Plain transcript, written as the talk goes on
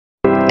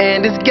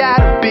And it's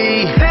gotta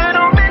be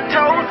Cinnamon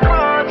Toast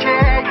Crunch,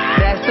 yeah.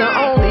 That's the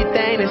only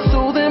thing that's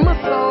soothing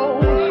my soul.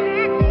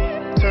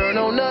 Turn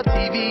on the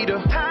TV to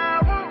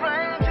Power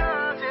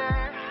Rangers,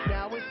 yeah.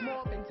 Now it's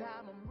morphin'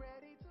 time, I'm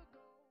ready to go.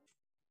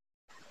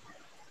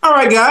 All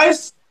right,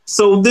 guys.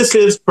 So this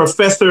is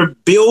Professor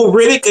Bill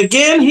Riddick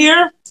again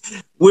here.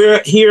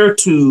 We're here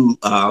to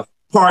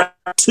part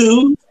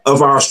 2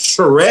 of our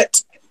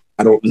charrette.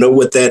 I don't know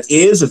what that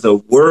is. It's a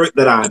word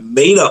that I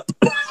made up.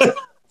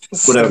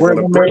 We're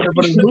going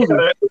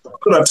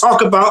to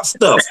talk about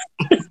stuff.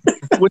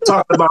 We're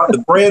talking about the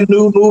brand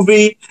new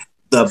movie,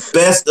 The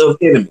Best of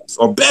Enemies,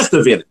 or Best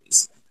of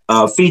Enemies,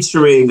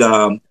 featuring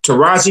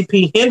Taraji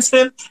P.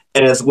 Henson,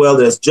 as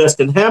well as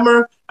Justin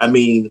Hammer.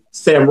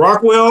 Sam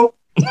Rockwell.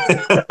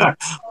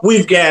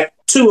 We've got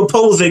 2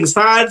 opposing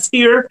sides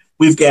here.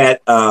 We've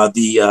got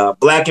the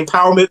Black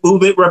Empowerment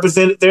Movement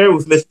represented there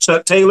with Mr.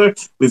 Chuck Taylor.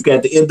 We've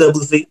got the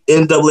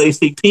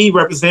NAACP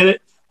represented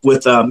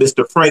with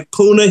Mr. Frank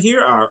Puna here,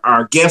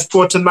 our guest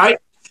for tonight.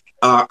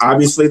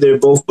 Obviously, they're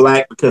both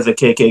black because the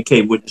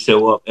KKK wouldn't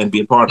show up and be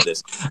a part of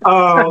this.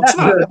 So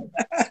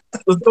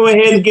let's go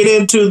ahead and get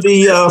into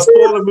the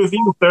spoiler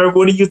review, sir.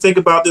 What do you think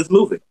about this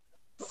movie?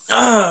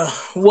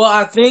 Well,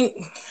 I think,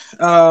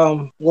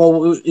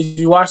 if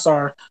you watch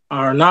our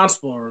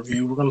non-spoiler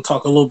review, we're going to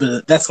talk a little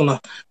bit.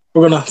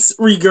 We're going to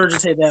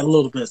regurgitate that a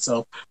little bit,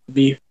 so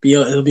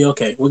it'll be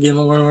okay. We'll get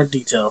into a little more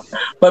detail.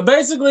 But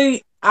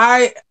basically,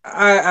 I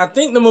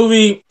think the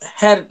movie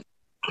had,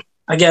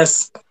 I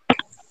guess,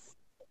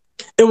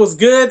 it was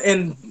good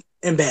and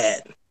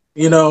bad.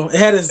 You know, it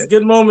had its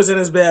good moments and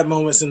its bad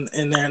moments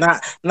in there. And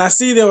I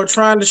see they were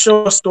trying to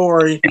show a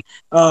story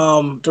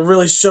to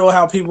really show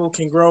how people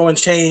can grow and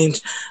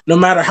change no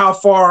matter how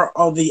far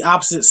of the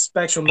opposite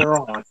spectrum they're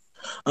on.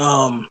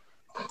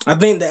 I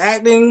think the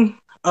acting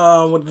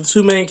with the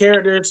 2 main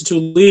characters, the 2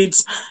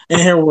 leads in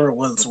here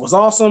was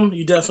awesome.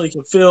 You definitely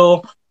can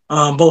feel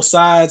both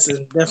sides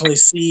and definitely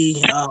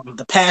see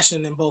the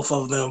passion in both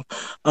of them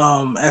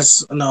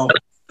as you know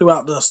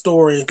throughout the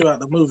story, throughout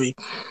the movie.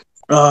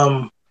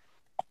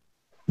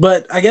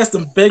 But I guess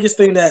the biggest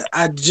thing that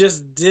I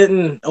just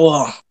didn't,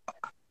 the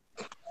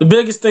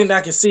biggest thing that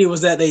I could see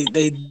was that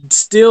they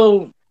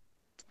still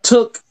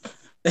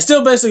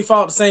basically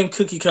followed the same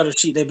cookie cutter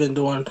sheet they've been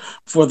doing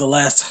for the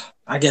last,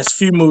 I guess,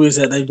 few movies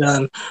that they've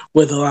done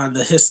with a lot of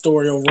the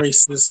historical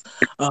racist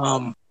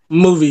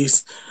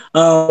movies.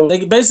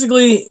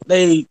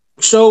 They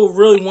show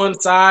really one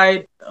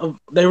side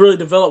they really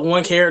develop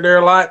one character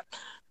a lot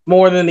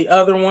more than the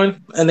other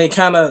one, and you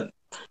kind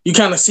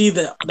of see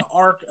the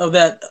arc of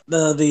that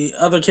the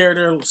other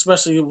character,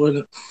 especially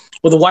with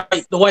the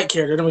white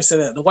character. Let me say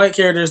that the white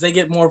characters, they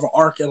get more of an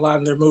arc in a lot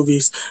of their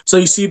movies, so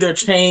you see their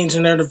change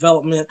and their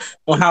development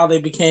on how they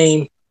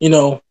became,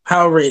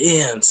 however it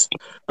ends.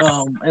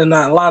 And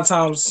a lot of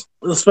times,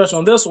 especially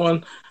on this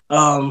one,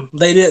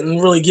 they didn't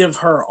really give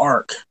her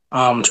arc.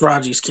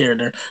 Taraji's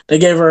character, they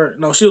gave her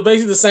she was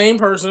basically the same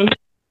person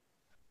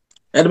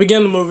at the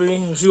beginning of the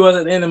movie. She was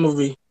at the end of the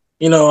movie.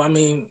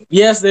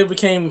 Yes, they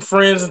became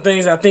friends and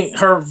things. I think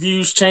her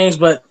views changed,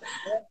 but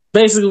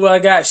basically what I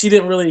got, I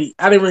didn't really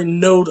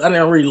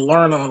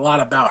learn a lot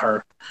about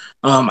her.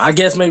 I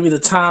guess maybe the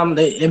time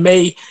it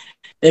may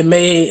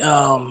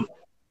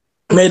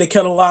have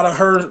cut a lot of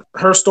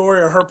her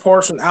story or her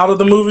portion out of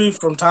the movie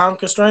from time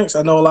constraints.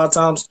 I know a lot of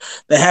times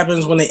that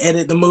happens when they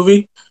edit the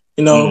movie.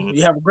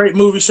 You have a great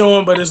movie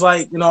showing, but it's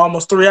like,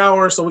 almost 3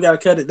 hours, so we got to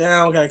cut it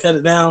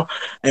down.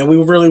 And we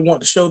really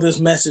want to show this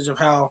message of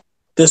how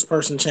this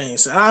person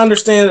changed. And I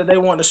understand that they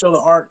want to show the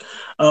arc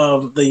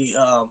of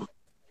the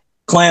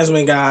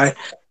Klansman guy.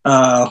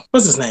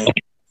 What's his name?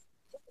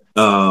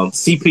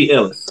 CP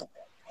Ellis.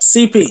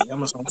 CP. I'm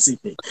going to call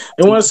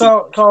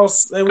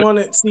CP. They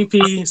wanted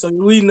CP, so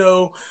we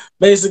know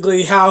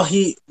basically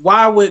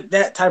why would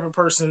that type of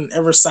person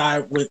ever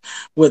side with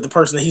the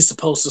person that he's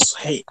supposed to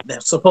hate,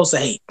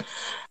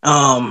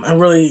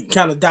 and really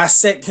kind of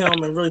dissect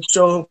him and really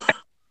show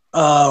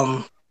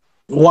how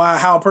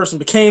a person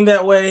became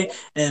that way,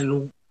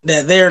 and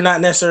that they're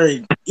not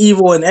necessarily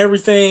evil in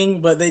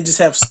everything, but they just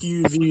have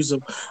skewed views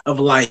of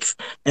life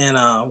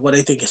and what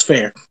they think is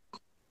fair.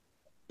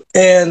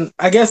 And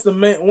I guess the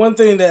one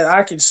thing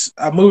that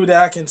a movie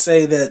that I can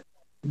say that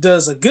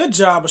does a good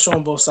job of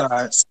showing both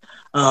sides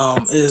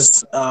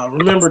is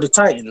Remember the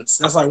Titans.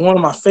 That's like one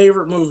of my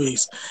favorite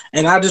movies.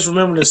 And I just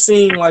remember the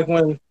scene like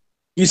when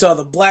you saw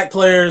the black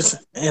players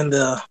and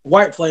the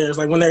white players,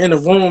 like when they're in the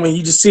room and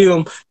you just see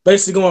them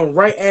basically going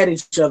right at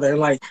each other and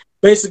like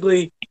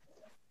basically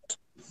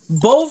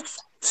both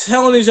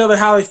telling each other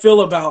how they feel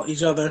about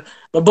each other,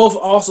 but both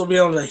also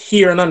being able to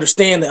hear and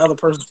understand the other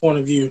person's point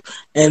of view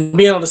and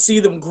being able to see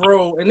them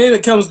grow. And then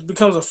it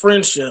becomes a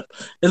friendship.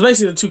 It's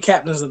basically the 2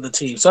 captains of the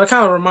team. So it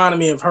kind of reminded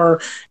me of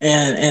her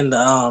and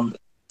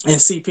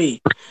CP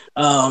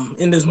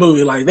in this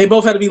movie. Like they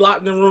both had to be locked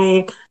in the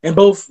room and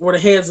both were the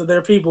heads of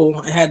their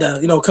people and had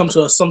to, come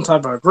to some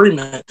type of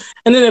agreement.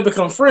 And then they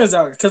become friends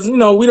out because,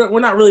 we're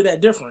not really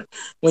that different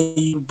when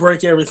you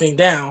break everything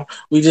down.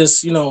 We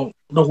just,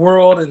 the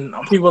world and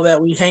people that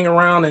we hang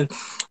around and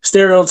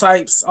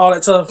stereotypes, all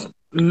that stuff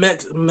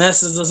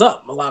messes us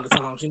up a lot of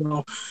times, you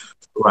know.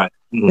 Right.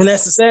 And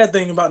that's the sad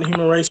thing about the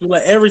human race. We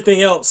let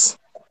everything else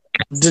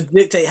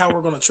dictate how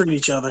we're going to treat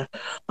each other.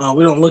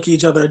 We don't look at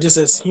each other just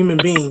as human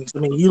beings. I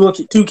mean, you look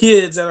at two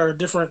kids that are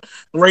different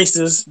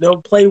races,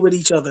 they'll play with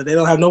each other. They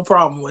don't have no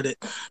problem with it.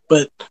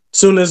 But as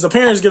soon as the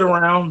parents get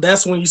around,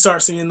 that's when you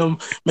start seeing them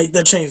make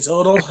their changes.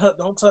 Oh,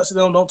 don't touch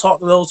them. Don't talk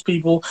to those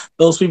people.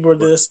 Those people are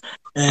this.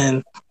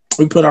 And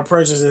we put our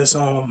prejudice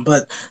on.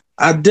 But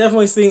I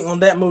definitely think on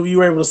that movie, you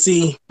were able to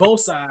see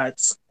both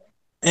sides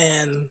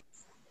and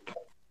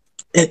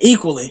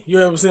equally.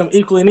 You're able to see them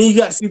equally. And then you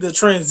got to see the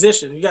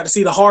transition. You got to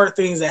see the hard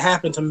things that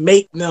happen to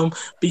make them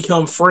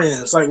become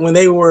friends. Like when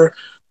they were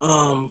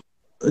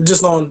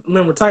just on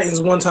Remember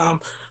Titans one time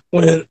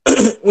when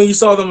when you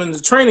saw them in the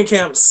training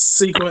camp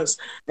sequence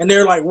and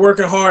they're like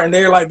working hard and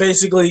they're like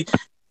basically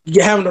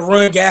having to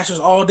run gashes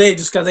all day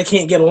just because they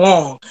can't get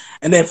along.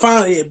 And then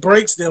finally it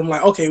breaks them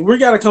like, okay, we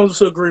got to come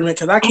to an agreement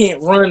because I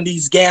can't run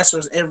these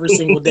gassers every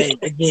single day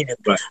again.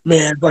 Right.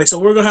 Man, like, so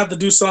we're going to have to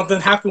do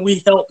something. How can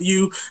we help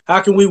you?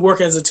 How can we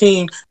work as a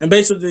team? And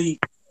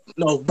basically, you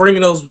know,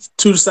 bringing those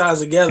two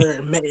sides together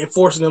and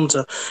forcing them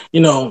to,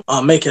 you know,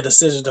 make a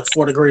decision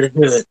for the greater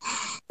good.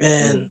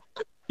 And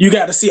you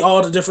got to see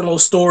all the different little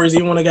stories,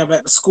 even when they got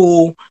back to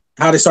school,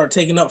 how they start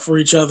taking up for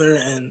each other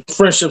and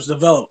friendships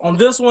develop. On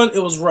this one,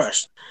 it was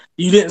rushed.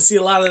 You didn't see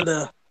a lot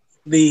of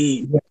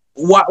the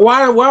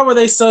why were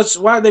they such,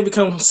 why did they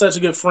become such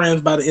good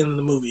friends by the end of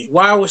the movie?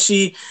 Why was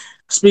she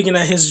speaking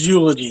at his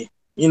eulogy?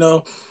 You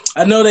know,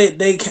 I know they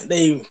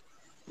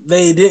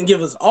didn't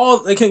give us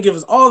all, they couldn't give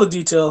us all the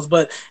details,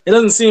 but it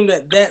doesn't seem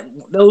that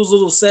those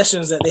little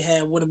sessions that they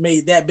had would have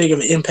made that big of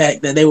an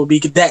impact that they would be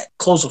that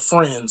close of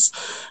friends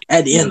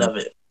at the end of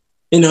it.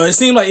 You know, it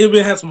seemed like it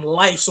would have some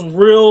life, some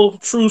real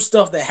true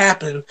stuff that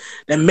happened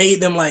that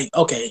made them like,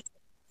 okay,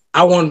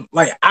 I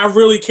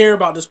really care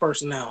about this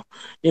person now.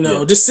 You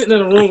know, just sitting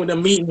in a room with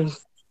them meeting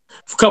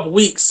for a couple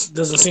weeks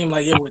doesn't seem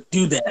like it would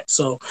do that.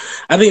 So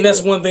I think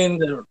that's one thing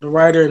that the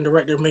writer and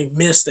director may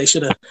miss. They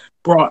should have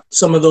brought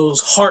some of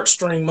those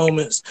heartstring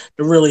moments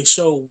to really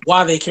show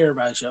why they care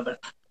about each other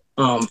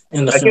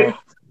in the film.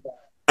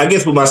 I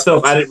guess with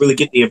myself, I didn't really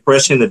get the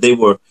impression that they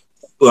were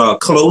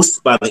close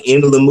by the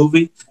end of the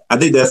movie. I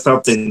think that's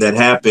something that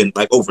happened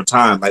like over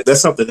time. Like that's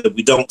something that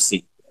we don't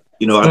see.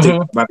 You know, I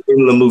think by the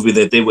end of the movie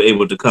that they were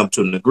able to come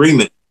to an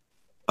agreement.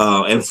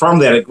 And from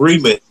that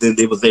agreement, then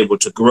they was able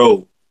to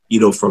grow, you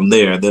know, from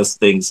there. There's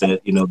things that,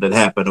 you know, that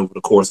happened over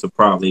the course of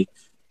probably,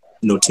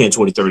 you know, 10,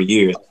 20, 30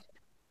 years.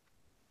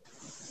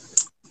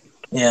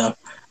 Yeah.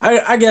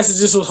 I guess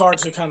it just was hard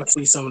to kind of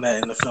see some of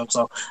that in the film.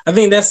 So I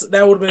think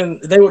that would have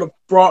been, they would have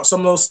brought some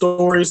of those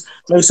stories,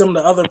 maybe some of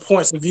the other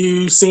points of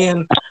view,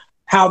 seeing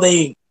how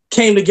they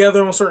came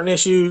together on certain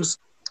issues.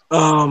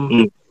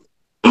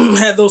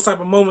 Had those type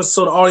of moments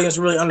so the audience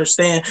really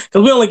understand,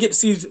 because we only get to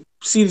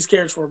see these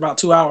characters for about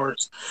 2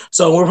 hours,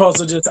 so we're supposed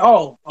to just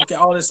all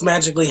this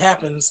magically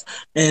happens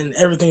and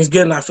everything's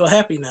good and I feel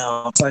happy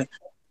now. It's like,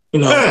 you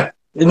know,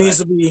 it needs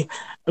to be,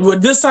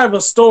 with this type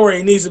of story,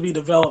 it needs to be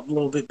developed a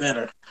little bit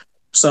better.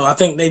 So I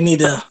think they need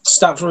to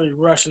stop really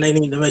rushing. They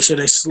need to make sure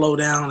they slow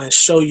down and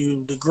show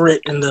you the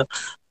grit and the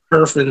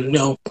earth and, you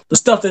know, the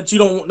stuff that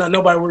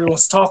nobody really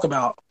wants to talk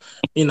about.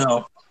 You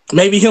know,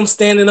 maybe him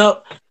standing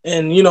up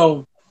and, you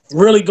know,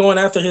 really going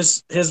after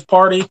his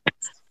party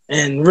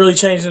and really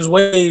changing his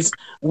ways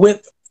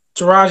with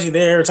Taraji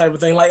there type of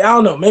thing. Like, I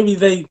don't know, maybe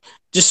they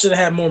just should have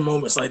had more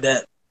moments like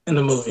that in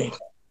the movie.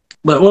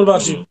 But what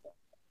about you?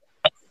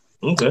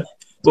 Okay.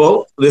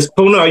 Well, Miss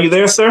Puna, are you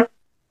there, sir?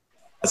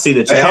 I see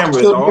that your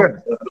camera is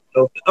on.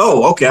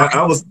 Oh, okay.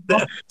 I was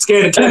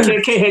scared the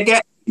KKK had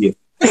got you.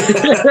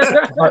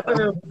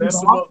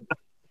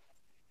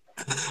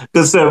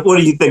 Good, sir. What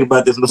do you think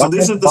about this? So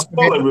this is the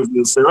spoiler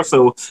review, sir.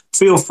 So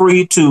feel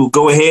free to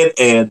go ahead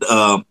and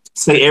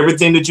say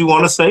everything that you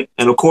want to say.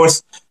 And of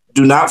course,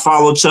 do not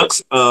follow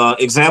Chuck's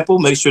example.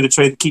 Make sure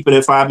to keep it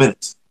at 5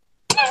 minutes.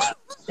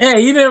 Yeah,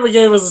 you never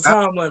gave us a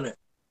time limit.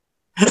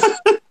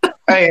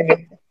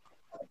 Hey,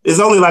 it's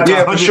only like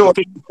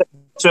 150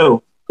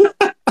 show.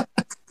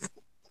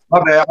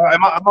 My bad.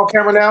 Am I on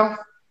camera now?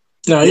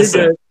 No, you're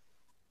good.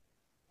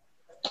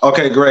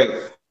 Okay, great.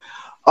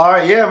 All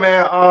right, yeah,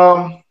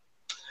 man.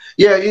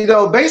 Yeah, you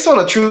know, based on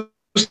the true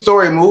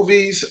story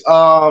movies,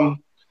 to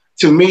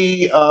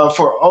me,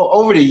 for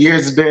over the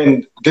years, it's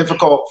been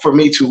difficult for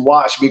me to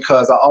watch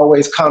because I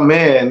always come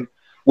in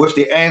with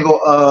the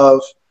angle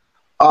of,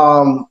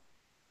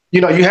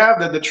 you know, you have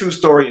the true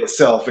story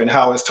itself and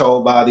how it's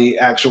told by the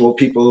actual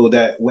people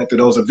that went through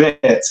those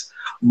events.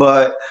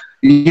 But,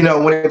 you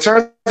know, when it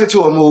turns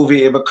into a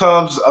movie, it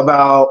becomes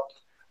about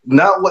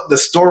not what the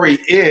story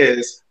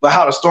is, but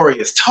how the story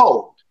is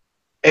told.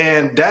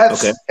 And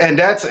that's and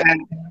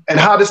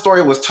how the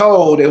story was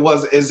told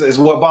is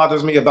what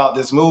bothers me about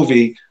this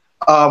movie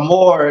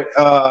more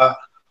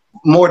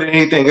than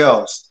anything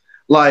else.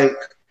 Like,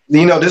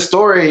 you know, this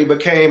story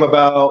became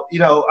about, you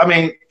know, I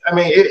mean,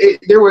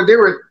 there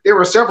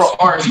were several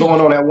arcs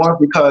going on at once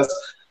because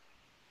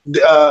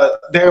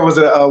there was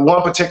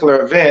one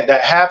particular event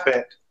that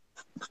happened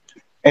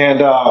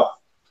And oh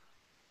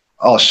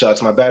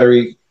shucks, my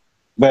battery's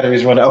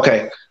running.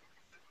 Okay,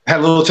 had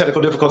a little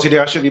technical difficulty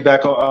there. I should be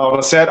back on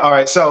the set. All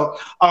right, so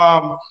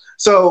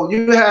so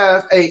you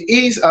have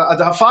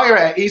a fire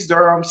at East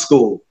Durham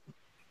School,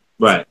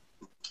 Right.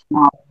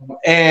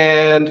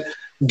 and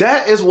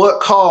that is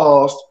what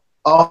caused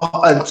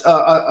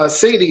a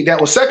city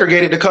that was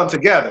segregated to come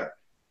together.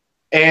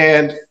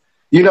 And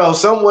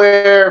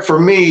somewhere for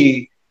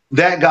me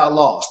that got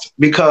lost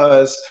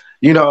because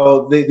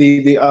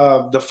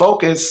the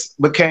focus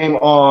became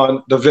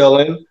on the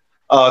villain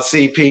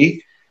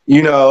CP,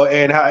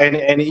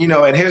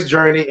 and his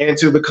journey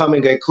into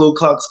becoming a Ku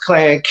Klux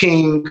Klan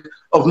king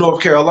of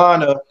North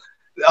Carolina.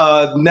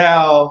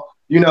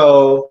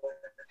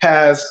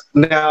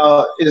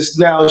 Is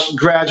now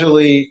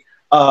gradually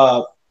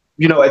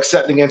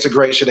accepting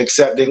integration,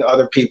 accepting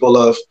other people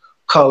of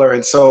color,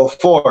 and so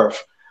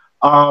forth.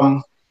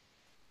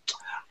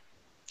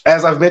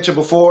 As I've mentioned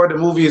before, the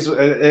movie is,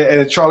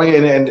 and Charlie,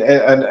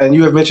 and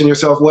you have mentioned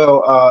yourself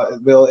well,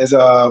 Bill,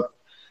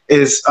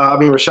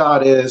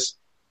 Rashad is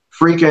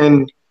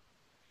freaking.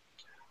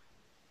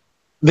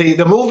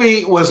 The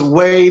movie was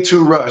way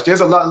too rushed.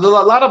 There's a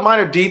lot of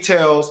minor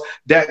details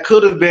that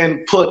could have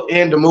been put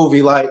in the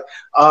movie, like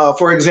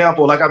for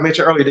example, like I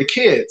mentioned earlier, the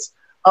kids.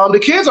 The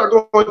kids are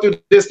going through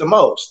this the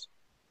most.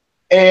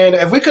 And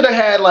if we could have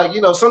had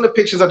some of the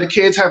pictures of the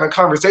kids having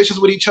conversations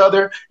with each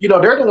other,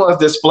 they're the ones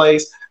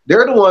displaced.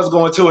 They're the ones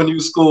going to a new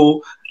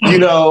school.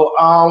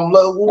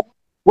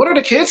 What are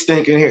the kids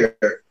thinking here?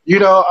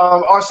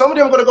 Are some of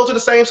them going to go to the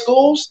same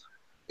schools?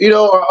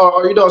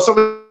 Or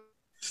some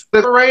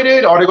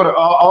separated? Are they going to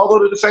all go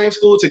to the same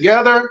school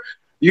together?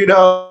 There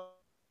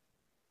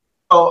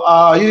could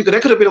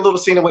have been a little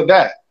scene with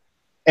that.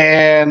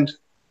 And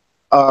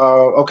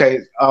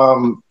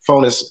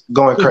phone is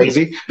going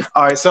crazy.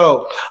 All right,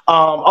 so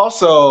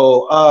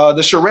also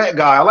the charrette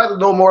guy, I'd like to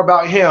know more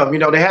about him.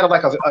 They had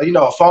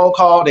a phone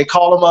call. They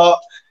call him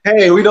up.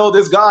 Hey, we know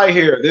this guy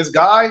here. This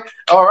guy.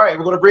 All right,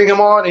 we're going to bring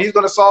him on, and he's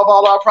going to solve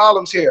all our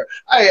problems here.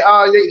 Hey,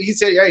 he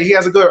said, hey, he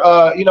has a good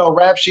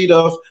rap sheet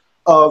of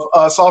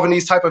solving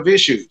these type of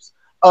issues.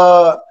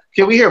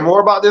 Can we hear more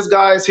about this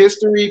guy's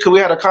history? Could we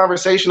have a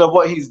conversation of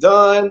what he's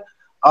done?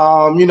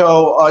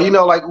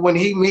 Like when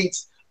he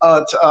meets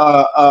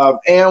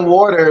Ann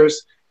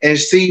Waters and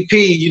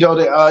CP,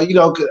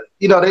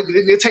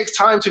 it takes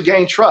time to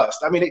gain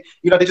trust. I mean,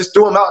 they just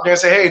threw him out there and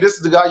say, hey, this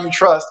is the guy you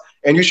trust,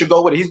 and you should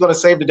go with it. He's going to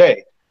save the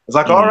day. It's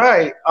like, all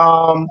right,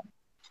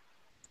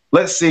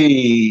 let's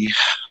see.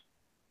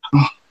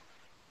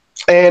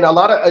 And a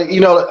lot of,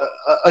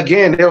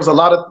 again, there was a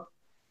lot of,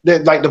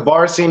 like the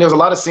bar scene, there was a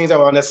lot of scenes that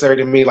were unnecessary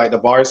to me, like the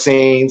bar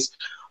scenes.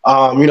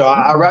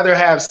 I'd rather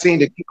have seen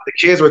the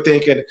kids were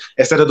thinking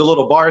instead of the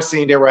little bar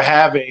scene they were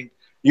having,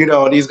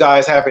 these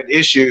guys having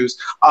issues.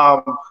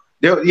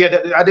 We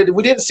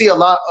didn't see a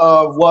lot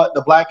of what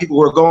the black people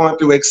were going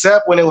through,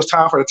 except when it was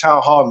time for the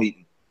town hall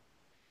meeting.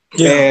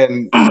 Yeah.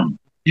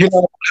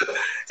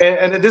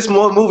 And this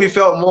movie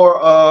felt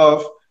more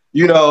of,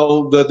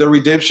 the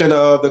redemption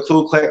of the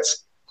Ku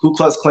Klux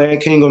Klan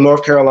king of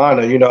North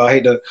Carolina. I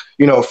hate to,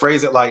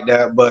 phrase it like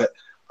that, but,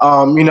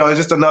 it's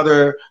just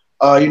another,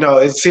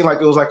 it seemed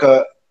like it was like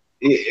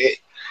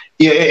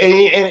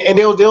and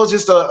there was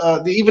just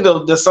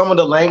even some of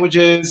the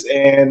languages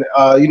and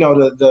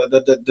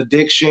the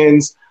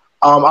dictions.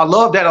 I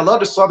love that. I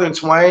love the Southern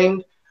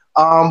twang,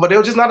 but there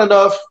was just not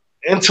enough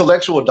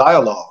intellectual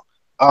dialogue.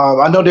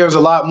 I know there's a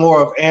lot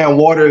more of Ann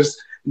Waters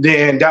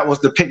than that was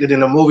depicted in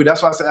the movie.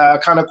 That's why I said I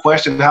kind of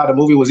questioned how the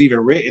movie was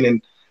even written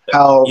and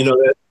how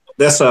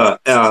that's her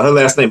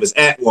last name is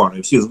Atwater.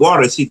 If she was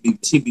Waters, she'd be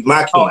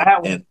my king.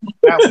 Atwater.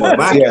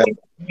 My Yeah. king.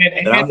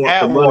 And I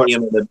want the money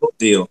in the book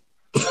deal.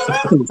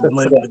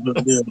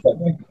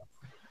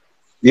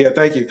 Yeah,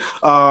 thank you.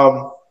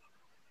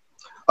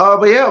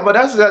 But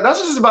that's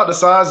just about the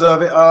size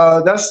of it.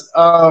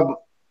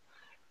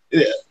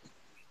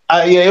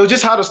 It was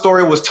just how the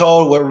story was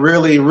told what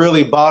really,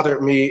 really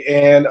bothered me,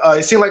 and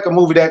it seemed like a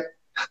movie that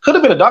could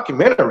have been a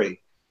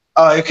documentary.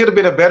 It could have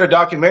been a better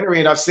documentary,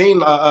 and I've seen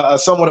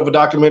somewhat of a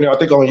documentary. I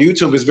think on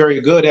YouTube is very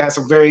good. It has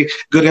some very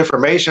good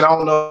information. I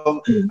don't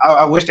know.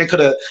 I wish they could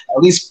have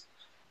at least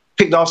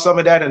picked off some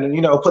of that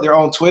and put their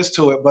own twist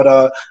to it. But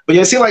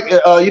yeah, it seemed like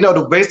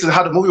based on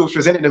how the movie was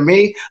presented to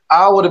me,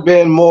 I would have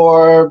been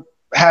more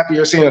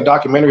happier seeing a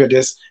documentary of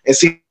this and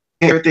seeing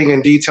everything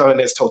in detail in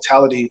its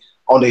totality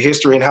on the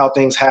history and how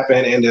things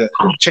happen and the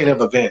chain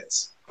of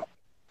events.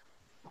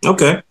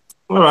 Okay,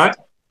 all right.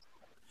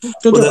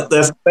 Well,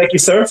 thank you,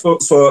 sir, for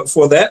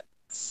that.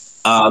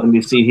 Let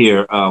me see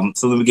here.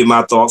 So let me get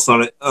my thoughts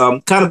on it.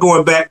 Kind of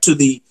going back to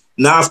the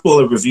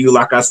non-spoiler review,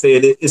 like I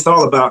said, it's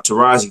all about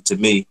Taraji to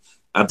me.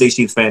 I think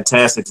she's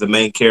fantastic as a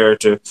main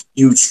character.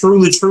 You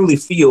truly, truly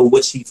feel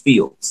what she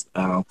feels.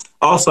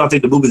 Also, I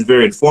think the movie is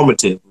very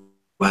informative.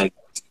 Like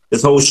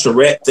this whole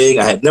charrette thing,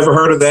 I had never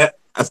heard of that.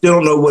 I still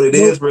don't know what it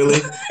is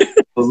really.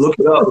 But look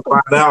it up and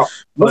find out.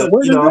 But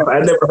I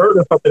never heard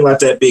of something like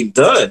that being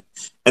done.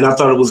 And I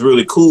thought it was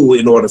really cool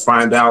in order to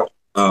find out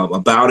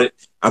about it.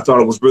 I thought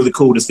it was really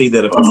cool to see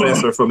that a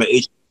professor from an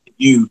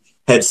HBCU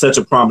had such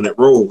a prominent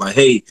role. Like,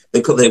 hey,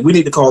 we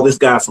need to call this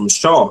guy from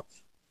Shaw.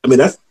 I mean,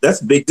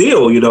 that's a big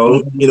deal,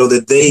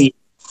 that they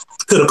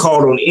could have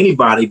called on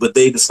anybody, but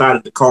they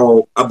decided to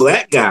call a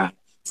black guy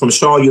from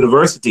Shaw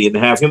University and to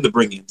have him to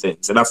bring in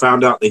things. And I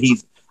found out that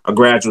he's a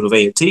graduate of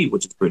A&T,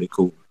 which is pretty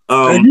cool.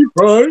 I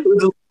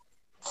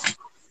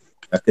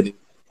couldn't.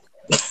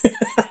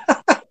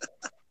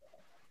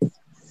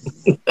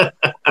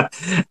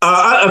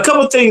 A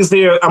couple of things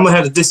here. I'm gonna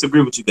have to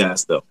disagree with you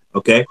guys, though.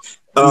 Okay.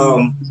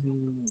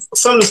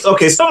 Some of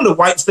the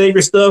white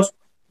savior stuff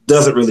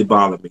doesn't really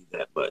bother me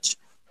that much.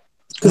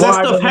 Because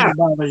that stuff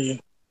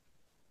happens.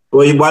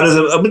 Well, why does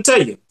it? I'm gonna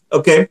tell you.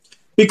 Okay,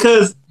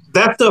 because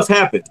that stuff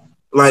happened.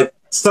 Like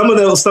some of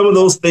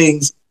those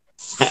things,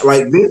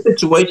 like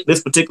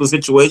this particular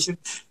situation,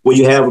 where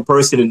you have a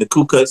person in the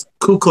Ku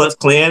Klux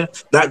Klan,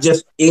 not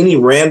just any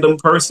random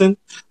person,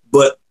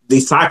 but the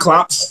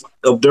Cyclops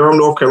of Durham,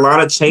 North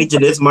Carolina,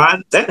 changing his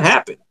mind. That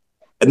happened,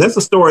 and that's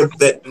a story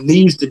that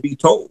needs to be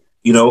told.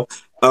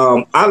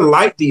 I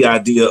like the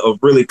idea of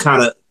really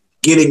kind of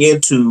getting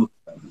into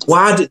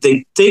why did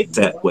they think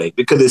that way,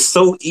 because it's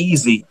so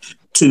easy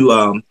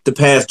to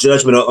pass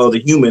judgment on other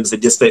humans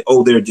and just say,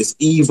 oh, they're just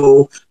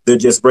evil, they're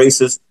just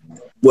racist,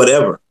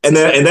 whatever. And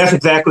that's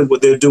exactly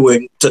what they're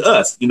doing to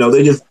us.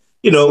 They just,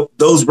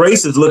 those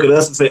racists look at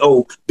us and say,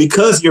 oh,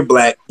 because you're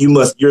black,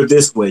 you're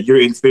this way,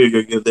 you're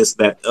inferior, you're this,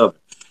 that, other.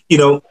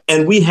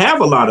 And we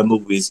have a lot of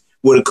movies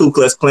where the Ku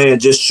Klux Klan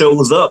just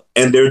shows up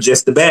and they're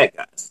just the bad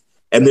guys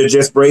and they're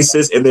just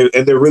racist and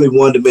they're really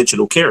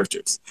one-dimensional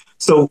characters.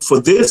 So for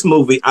this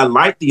movie, I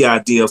like the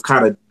idea of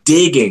kind of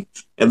digging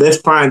and let's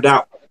find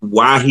out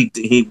why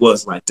he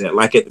was like that.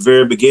 Like at the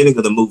very beginning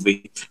of the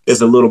movie, there's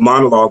a little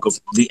monologue of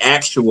the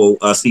actual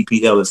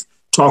C.P. Ellis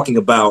talking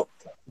about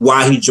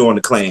why he joined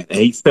the Klan, and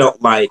he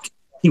felt like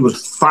he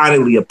was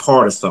finally a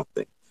part of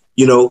something.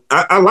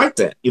 I like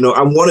that.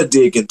 I want to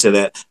dig into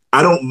that.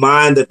 I don't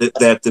mind that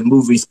the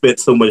movie spent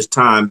so much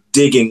time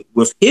digging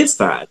with his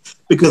side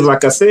because,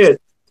 like I said,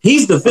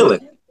 he's the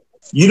villain.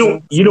 You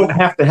don't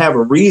have to have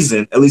a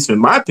reason, at least in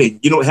my opinion,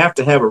 you don't have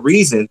to have a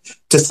reason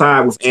to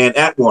side with Ann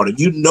Atwater.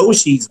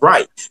 She's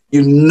right.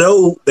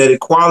 That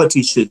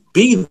equality should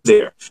be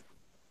there.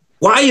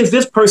 Why is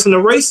this person a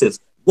racist?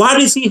 Why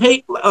does he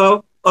hate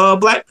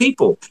black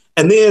people?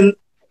 And then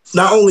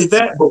not only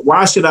that, but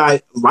why should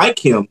I like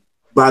him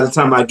by the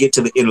time I get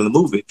to the end of the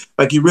movie?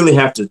 Like, you really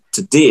have to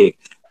dig.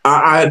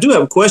 I do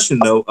have a question,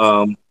 though.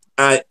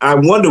 I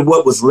wonder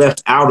what was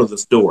left out of the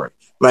story.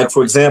 Like,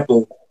 for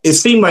example, it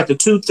seemed like the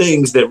two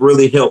things that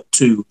really helped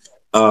to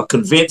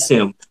convince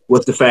him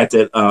was the fact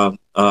that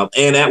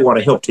Ann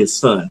Atwater helped his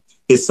son.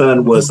 His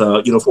son was,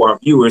 for our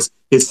viewers,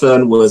 his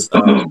son was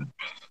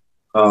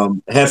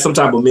had some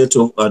type of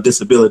mental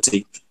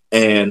disability,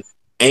 and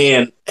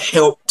Ann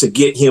helped to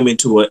get him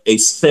into a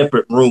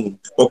separate room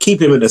or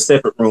keep him in a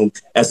separate room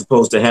as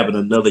opposed to having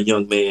another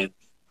young man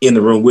in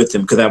the room with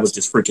him because that was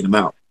just freaking him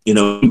out. He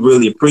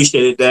really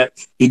appreciated that.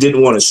 He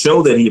didn't want to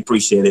show that he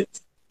appreciated it,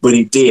 but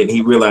he did.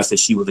 He realized that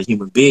she was a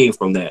human being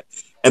from that.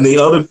 And the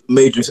other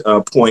major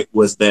point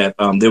was that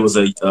there was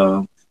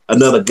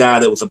another guy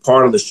that was a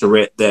part of the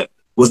charrette that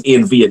was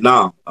in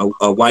Vietnam,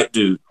 a white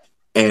dude.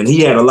 And he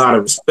had a lot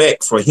of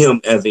respect for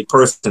him as a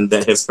person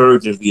that had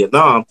served in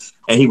Vietnam.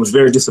 And he was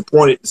very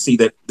disappointed to see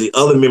that the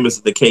other members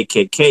of the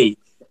KKK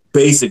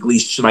basically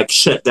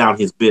shut down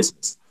his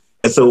business.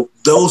 And so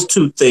those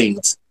two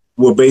things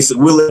were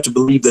we're led to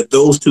believe that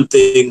those two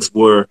things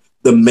were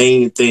the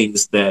main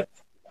things that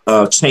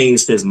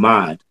changed his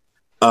mind.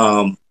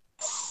 And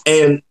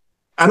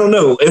I don't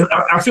know.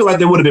 I feel like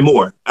there would have been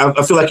more.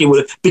 I feel like it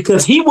would,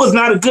 because he was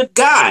not a good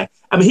guy.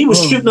 I mean, he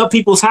was shooting up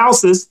people's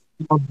houses.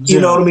 You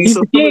know what I mean? He's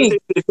the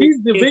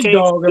big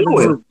dog of the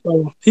group.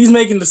 So he's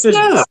making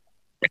decisions. Yeah,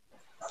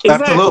 exactly.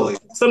 Absolutely.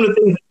 Some of the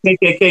things that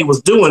KKK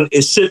was doing,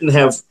 it shouldn't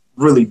have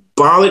really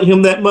bothered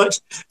him that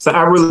much. So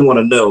I really want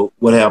to know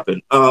what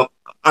happened.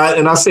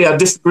 I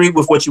disagree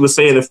with what you were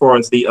saying as far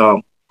as the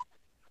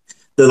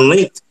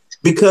length,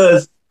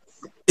 because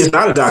it's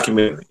not a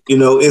documentary.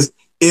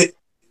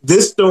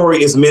 This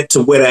story is meant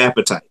to whet an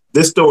appetite.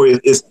 This story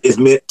is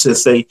meant to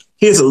say,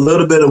 here's a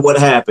little bit of what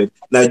happened.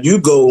 Now you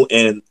go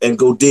and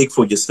go dig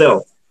for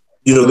yourself.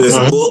 There's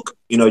a book.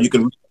 You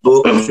can read a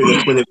book. I'm sure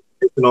there's plenty of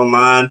information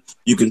online.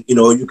 You can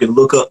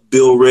look up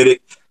Bill Riddick.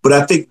 But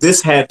I think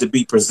this had to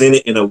be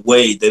presented in a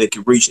way that it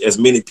could reach as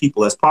many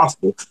people as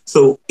possible.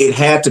 So it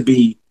had to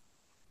be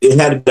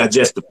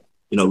digestible,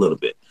 a little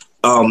bit.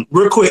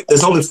 Real quick,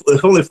 there's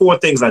only four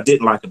things I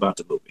didn't like about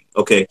the movie.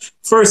 Okay,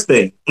 first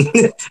thing,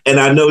 and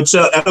I know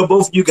Chuck, I know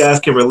both of you guys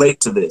can relate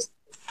to this.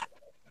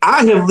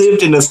 I have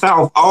lived in the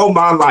South all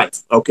my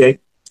life, okay,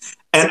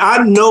 and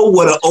I know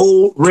what an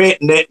old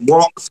redneck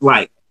walks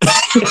like.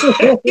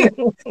 That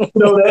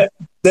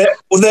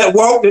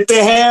walk that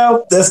they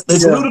have,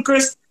 that's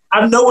ludicrous.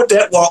 I know what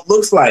that walk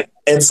looks like,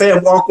 and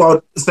Sam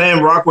Rockwell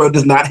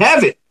does not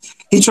have it.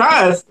 He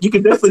tries. You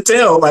can definitely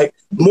tell, like,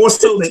 more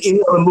so than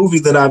any other movie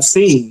that I've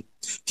seen.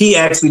 He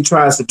actually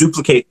tries to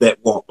duplicate that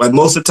walk. Like,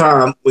 most of the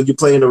time when you're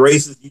playing the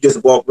races, you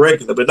just walk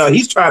regular. But no,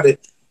 he's trying to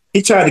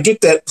He tried to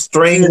get that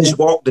strange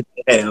walk that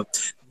he have.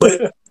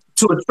 But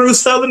to a true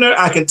Southerner,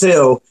 I can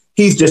tell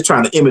he's just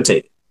trying to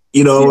imitate it.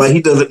 You know, like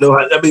he doesn't know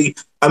how.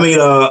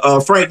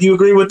 Frank, do you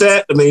agree with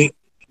that? I mean,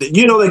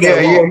 you know, they got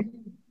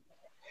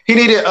He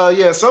needed,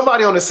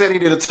 somebody on the set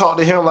needed to talk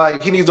to him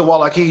like he needs to walk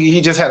like he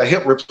just had a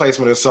hip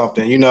replacement or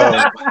something. You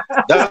know,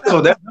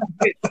 somebody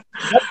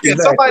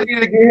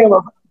needed to give him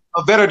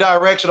a better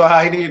direction on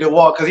how he needed to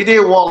walk because he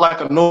didn't walk like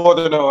a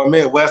Northerner or a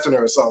Midwesterner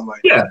or something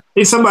like that.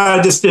 Yeah,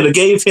 somebody just should have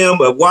gave him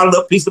a wadded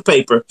up piece of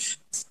paper,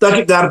 stuck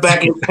it down the back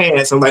of his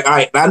pants. I'm like, all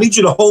right, I need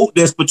you to hold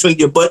this between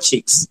your butt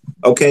cheeks,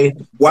 okay,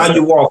 while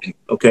you're walking,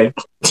 okay.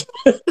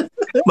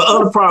 My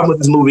other problem with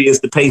this movie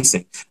is the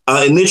pacing.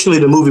 Initially,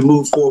 the movie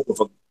moved forward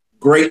with a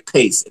great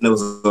pace, and there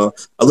was a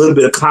little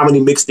bit of comedy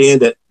mixed in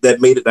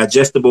that made it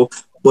digestible.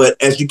 But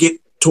as you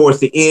get towards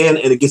the end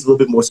and it gets a little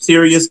bit more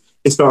serious,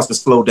 it starts to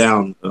slow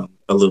down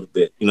a little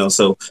bit. You know,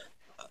 so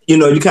you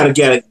kind of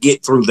got to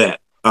get through that.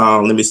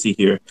 Let me see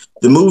here.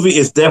 The movie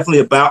is definitely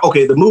about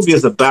the movie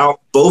is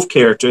about both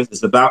characters.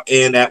 It's about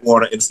Ann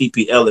Atwater and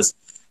C.P. Ellis,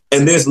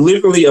 and there's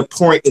literally a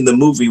point in the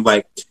movie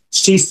like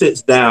she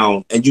sits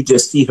down and you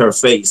just see her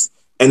face.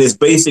 And it's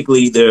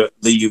basically the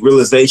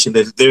realization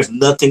that there's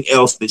nothing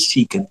else that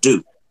she can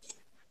do.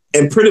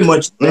 And pretty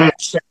much that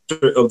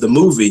chapter of the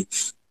movie,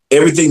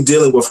 everything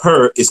dealing with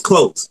her is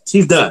closed.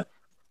 She's done.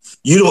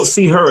 You don't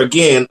see her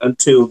again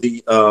until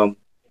the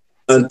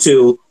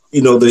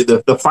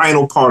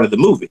final part of the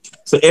movie.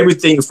 So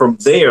everything from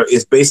there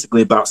is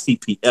basically about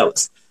C.P.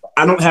 Ellis.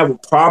 I don't have a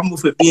problem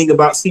with it being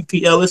about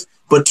C.P. Ellis,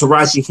 but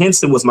Taraji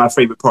Henson was my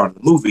favorite part of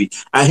the movie.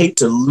 I hate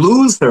to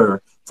lose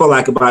her for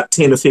like about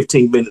 10 or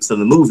 15 minutes of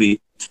the movie.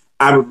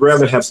 I would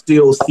rather have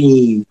still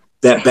seen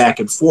that back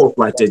and forth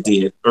like they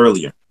did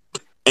earlier.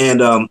 And,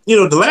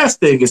 the last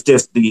thing is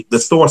just the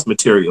source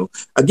material.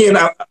 Again,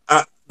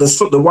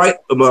 the white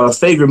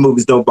savior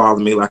movies don't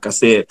bother me, like I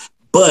said,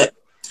 but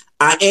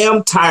I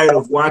am tired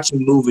of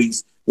watching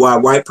movies where a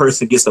white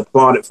person gets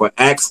applauded for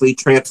actually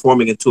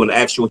transforming into an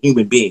actual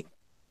human being.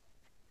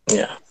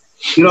 Yeah.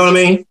 You know what I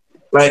mean?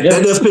 Like,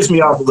 that does piss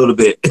me off a little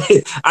bit.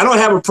 I don't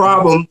have a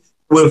problem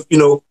with,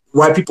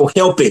 white people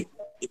helping.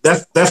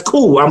 That's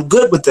cool. I'm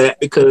good with that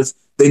because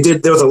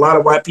there was a lot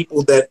of white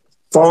people that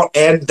fought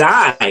and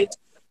died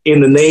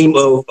in the name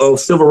of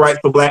civil rights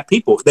for black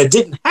people that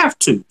didn't have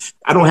to.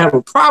 I don't have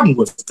a problem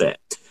with that.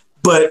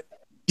 But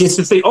just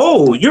to say,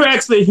 oh, you're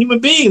actually a human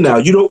being now.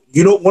 You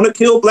don't want to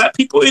kill black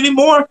people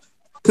anymore?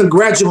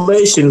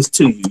 Congratulations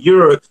to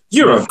you.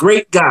 You're a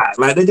great guy.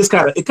 Like it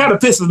kind of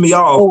pisses me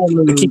off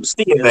to keep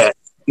seeing that.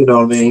 You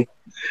know what I mean?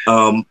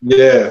 But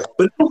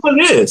that's what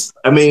it is.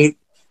 I mean,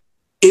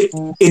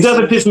 it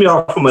doesn't piss me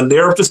off from a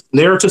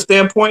narrative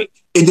standpoint.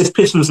 It just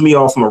pisses me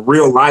off from a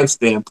real life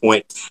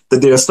standpoint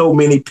that there are so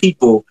many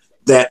people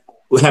that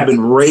have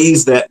been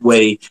raised that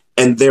way,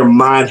 and their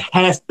mind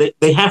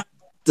they have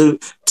to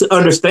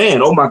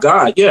understand. Oh my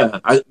God,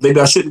 maybe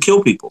I shouldn't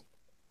kill people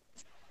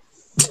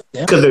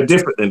because they're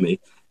different than me,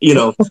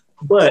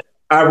 But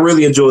I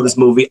really enjoy this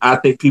movie. I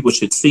think people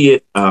should see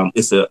it.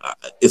 It's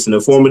an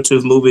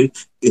informative movie.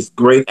 It's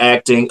great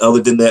acting.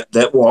 Other than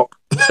that walk.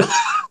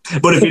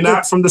 But if you're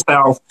not from the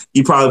South,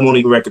 you probably won't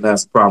even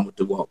recognize the problem with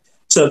the walk.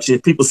 Chuck,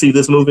 should people see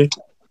this movie?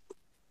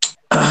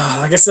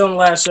 Like I said on the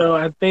last show,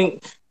 I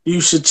think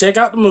you should check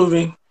out the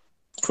movie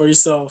for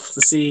yourself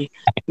to see,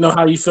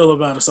 how you feel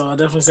about it. So I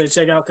definitely say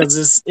check out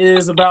because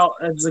it's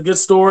a good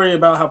story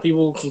about how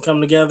people can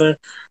come together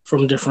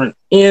from different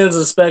ends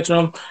of the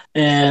spectrum,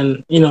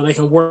 and they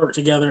can work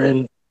together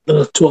and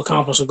to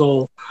accomplish a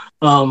goal.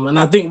 And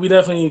I think we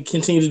definitely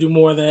continue to do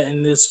more of that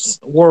in this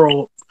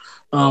world.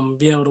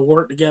 Being able to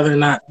work together and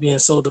not being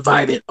so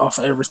divided off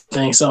of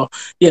everything. So,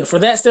 for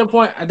that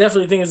standpoint, I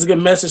definitely think it's a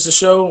good message to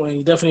show, and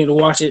you definitely need to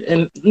watch it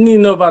and you need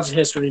to know about your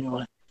history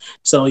anyway.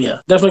 So,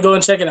 definitely go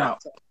and check it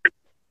out.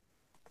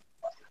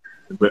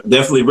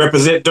 Definitely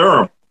represent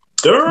Durham.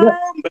 Durham,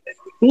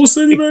 Bull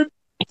City, baby.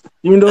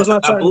 Even though it's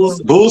not Bull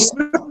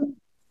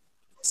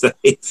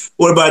City.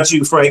 What about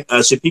you, Frank?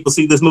 Should people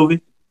see this movie?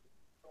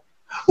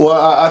 Well,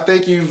 I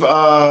think you've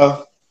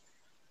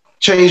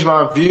changed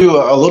my view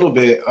a little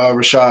bit,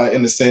 Rashad,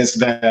 in the sense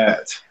that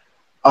that's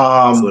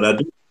what I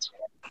do.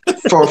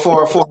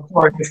 for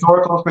a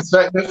historical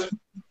perspective.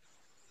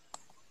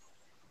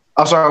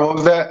 I'm sorry, what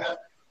was that?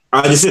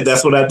 I just said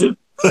that's what I do.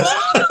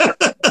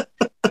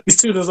 He's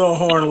tooting his own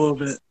horn a little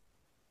bit.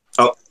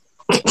 Oh,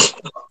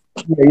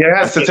 it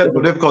has some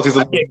technical difficulties.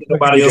 I can't get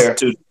nobody else to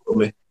toot for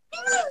me.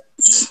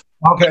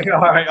 Okay, all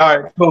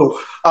right, cool.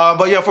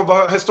 But from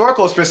a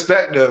historical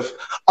perspective,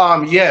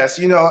 yes,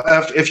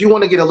 if you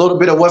want to get a little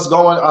bit of what's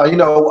going,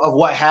 of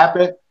what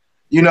happened,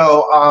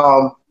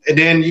 and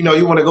then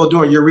you want to go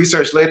doing your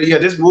research later.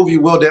 This movie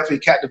will definitely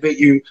captivate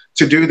you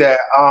to do that.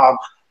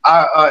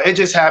 It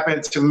just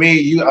happened to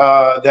me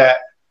that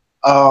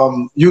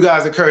you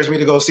guys encouraged me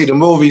to go see the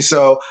movie,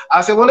 so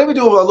I said, well, let me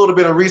do a little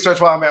bit of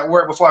research while I'm at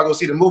work before I go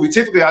see the movie.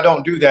 Typically, I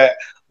don't do that.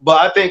 But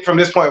I think from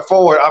this point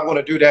forward, I'm going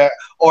to do that,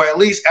 or at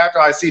least after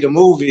I see the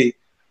movie,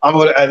 I'm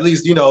gonna at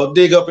least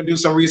dig up and do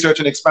some research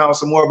and expound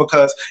some more,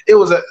 because it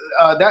was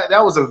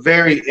that was a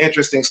very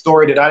interesting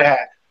story that I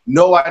had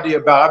no idea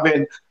about. I've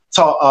been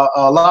taught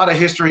a lot of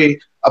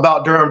history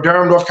about Durham.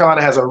 Durham, North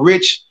Carolina has a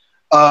rich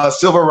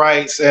civil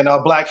rights and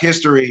Black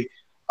history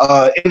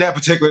in that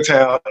particular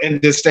town, in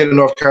this state of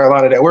North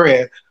Carolina that we're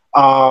in.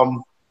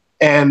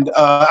 And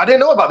I didn't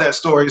know about that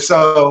story.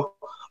 So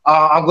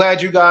I'm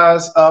glad you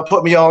guys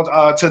put me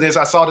on to this.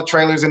 I saw the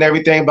trailers and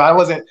everything, but I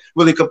wasn't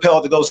really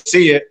compelled to go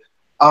see it.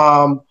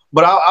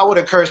 But I would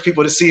encourage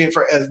people to see it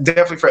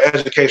definitely for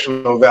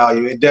educational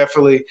value. It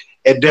definitely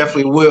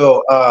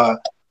will.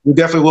 We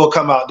definitely will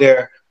come out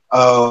there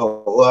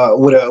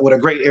with a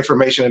great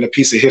information and a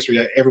piece of history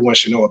that everyone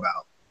should know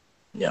about.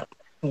 Yeah.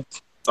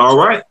 All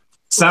right.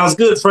 Sounds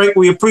good, Frank.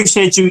 We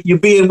appreciate you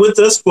being with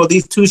us for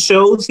these 2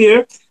 shows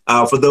here.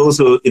 For those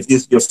who, if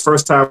this is your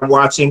first time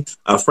watching,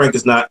 Frank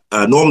is not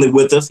normally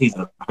with us.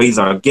 He's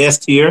our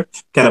guest here.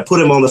 Kind of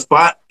put him on the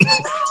spot,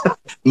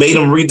 made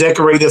him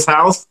redecorate his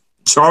house,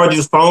 charge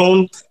his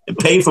phone, and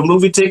pay for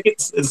movie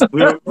tickets.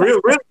 We're a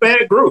real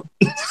bad group.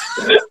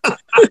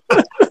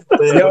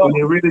 We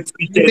really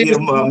appreciate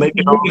him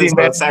making all this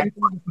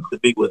sacrifice to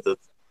be with us.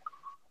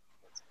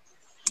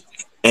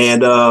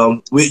 And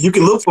you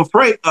can look for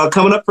Frank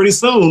coming up pretty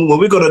soon when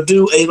we're going to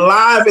do a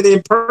live and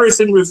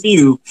in-person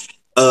review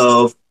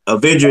of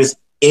Avengers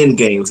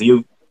Endgame. So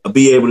you'll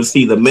be able to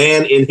see the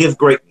man in his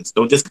greatness.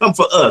 Don't just come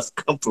for us.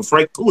 Come for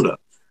Frank Tuna.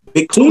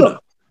 Big Tuna.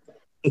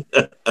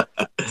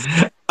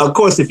 Of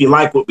course, if you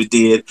like what we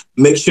did,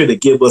 make sure to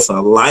give us a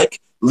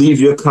like.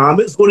 Leave your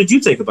comments. What did you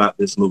think about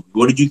this movie?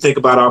 What did you think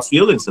about our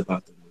feelings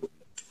about the movie?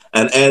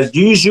 And as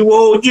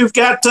usual, you've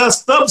got to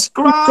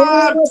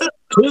subscribe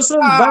to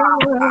Survive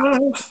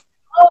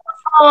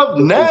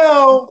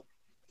now.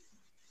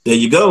 There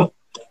you go.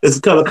 This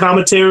is Color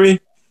Commentary,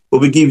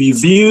 where we give you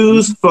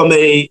views from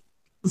a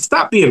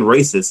stop being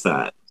racist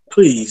side.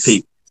 Please.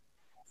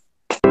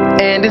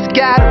 And it's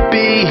gotta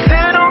be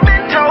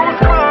Cinnamon Toast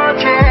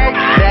Crunch,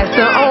 yeah. That's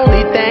the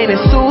only thing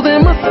that's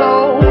soothing my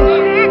soul.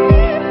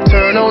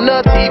 Turn on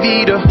the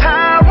TV to